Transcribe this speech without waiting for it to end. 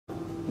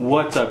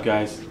What's up,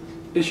 guys?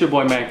 It's your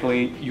boy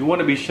Mackley. You want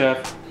to be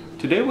chef?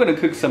 Today we're gonna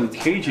cook some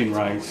Cajun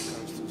rice,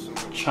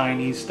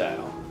 Chinese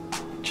style.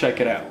 Check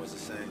it out.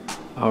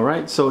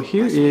 Alright, so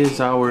here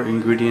is our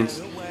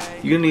ingredients.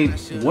 You're gonna need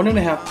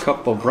 1.5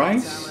 cup of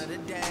rice,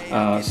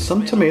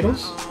 some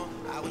tomatoes,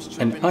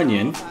 an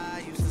onion,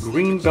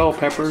 green bell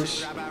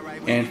peppers,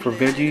 and for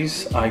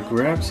veggies I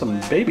grabbed some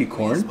baby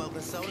corn.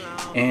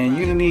 And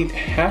you're gonna need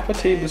half a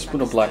tablespoon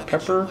of black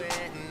pepper,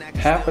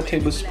 half a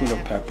tablespoon of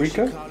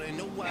paprika,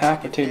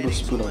 half a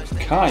tablespoon of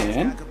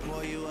cayenne,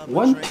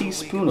 1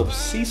 teaspoon of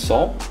sea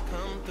salt,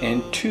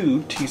 and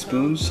 2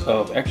 teaspoons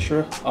of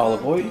extra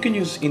olive oil. You can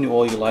use any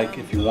oil you like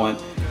if you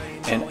want.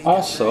 And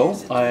also,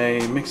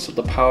 I mixed up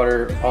the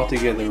powder all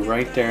together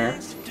right there.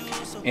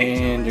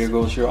 And there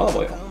goes your olive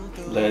oil.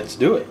 Let's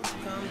do it.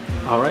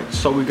 Alright,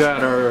 so we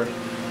got our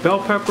bell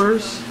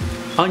peppers,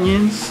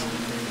 onions,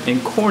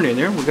 and corn in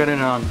there. We got it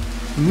on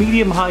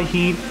medium-high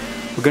heat.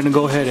 We're gonna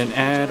go ahead and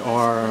add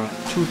our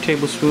 2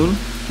 teaspoons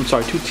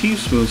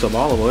of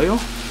olive oil,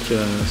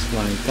 just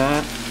like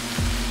that.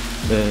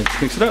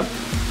 Let's mix it up.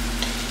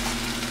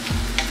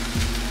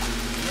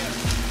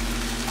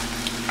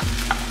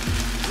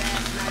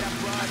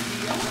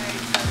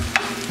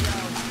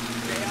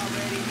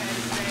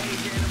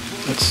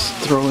 Let's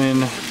throw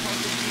in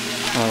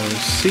our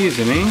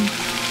seasoning,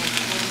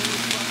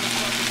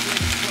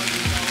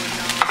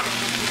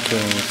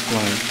 just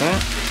like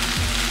that.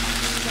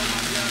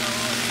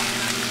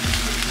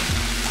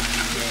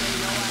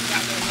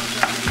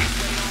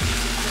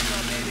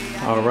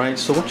 Alright,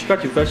 so once you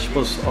got your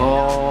vegetables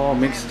all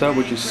mixed up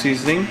with your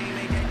seasoning,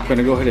 you're going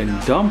to go ahead and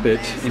dump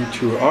it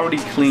into already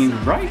cleaned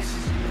rice.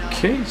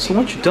 Okay, so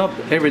once you dump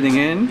everything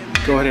in,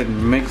 go ahead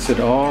and mix it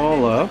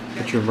all up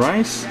with your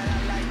rice,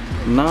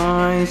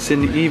 nice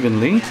and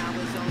evenly.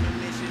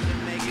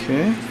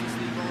 Okay,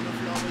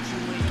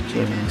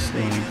 just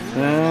like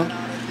that.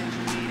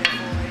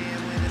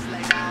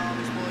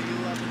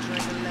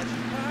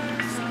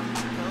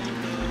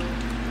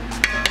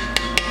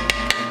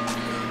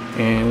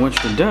 And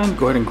once you're done,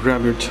 go ahead and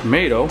grab your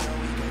tomato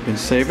you've been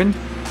saving.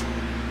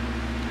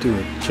 Do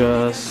it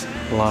just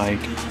like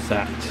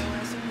that.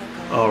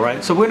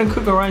 Alright, so we're gonna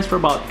cook our rice for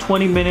about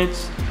 20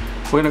 minutes.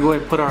 We're gonna go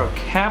ahead and put our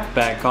cap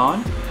back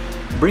on.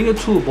 Bring it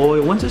to a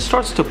boil. Once it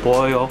starts to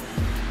boil,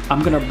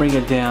 I'm gonna bring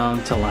it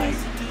down to like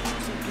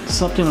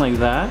something like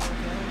that.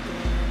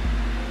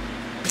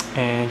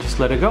 And just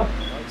let it go.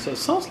 So it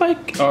sounds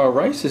like our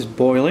rice is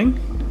boiling.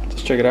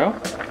 Let's check it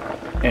out.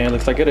 And it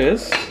looks like it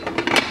is.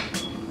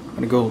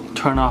 I'm gonna go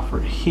turn off our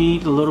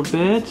heat a little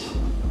bit,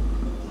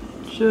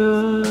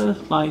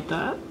 just like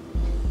that,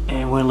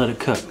 and we're gonna let it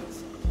cook.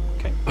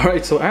 Okay. All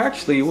right, so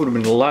actually it would have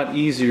been a lot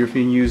easier if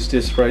you used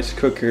this rice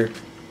cooker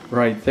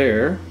right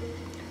there,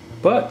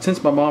 but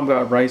since my mom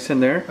got rice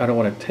in there, I don't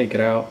want to take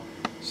it out,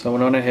 so I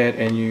went on ahead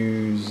and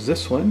used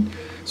this one.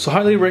 So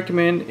highly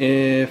recommend,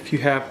 if you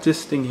have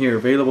this thing here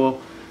available,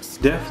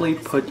 definitely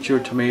put your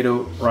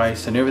tomato,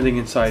 rice, and everything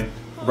inside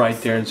right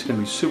there. It's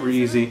gonna be super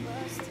easy.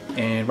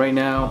 And right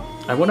now,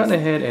 I went on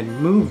ahead and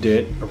moved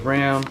it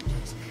around.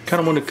 Kind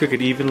of want to cook it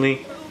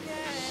evenly.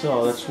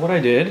 So that's what I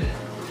did.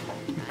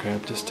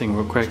 Grab this thing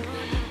real quick.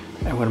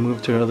 I'm going to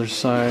move to the other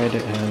side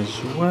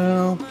as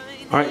well.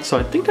 Alright, so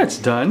I think that's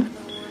done.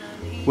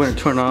 We're going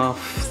to turn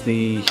off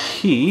the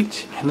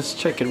heat. And let's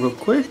check it real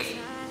quick.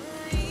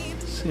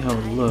 See how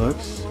it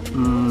looks.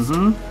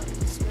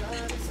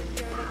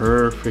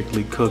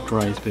 Perfectly cooked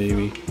rice,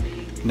 baby.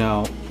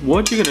 Now,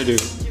 what you're going to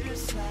do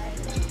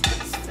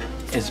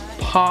is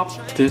pop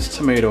this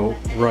tomato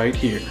right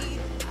here,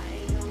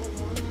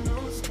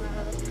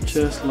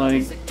 just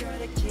like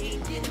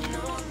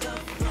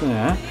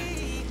that.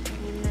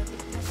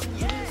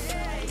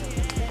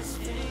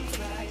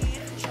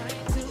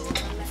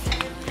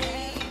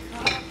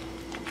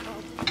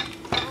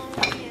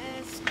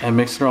 And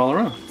mix it all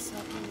around.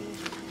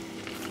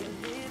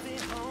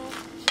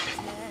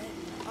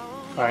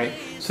 Alright,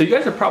 so you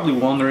guys are probably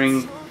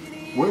wondering,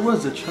 where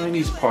was the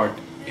Chinese part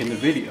in the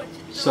video?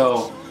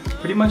 So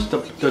pretty much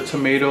the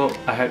tomato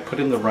I had put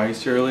in the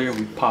rice earlier,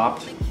 we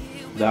popped,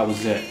 that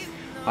was it.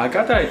 I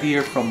got the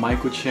idea from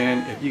Michael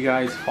Chen. If you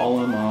guys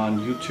follow him on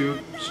YouTube,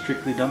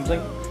 Strictly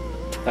Dumpling,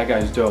 that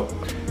guy's dope.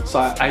 So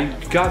I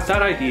got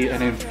that idea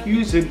and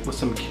infused it with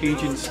some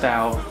Cajun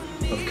style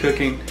of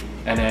cooking,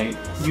 and I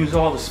used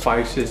all the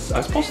spices. I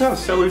was supposed to have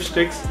celery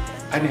sticks,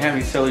 I didn't have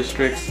any celery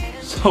sticks,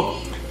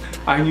 so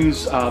I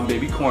used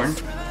baby corn,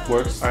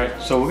 works.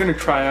 Alright, so we're gonna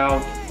try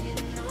out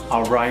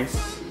our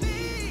rice.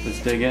 Let's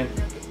dig in.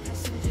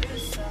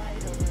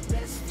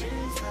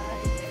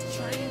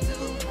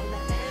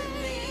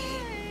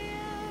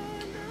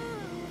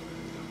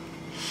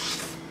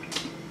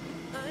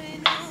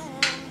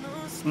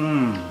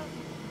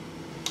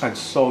 That's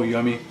so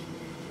yummy.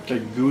 The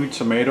gooey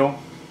tomato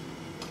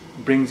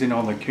brings in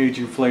all the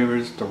Cajun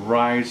flavors, the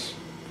rice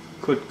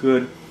cooked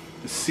good,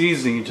 the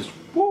seasoning just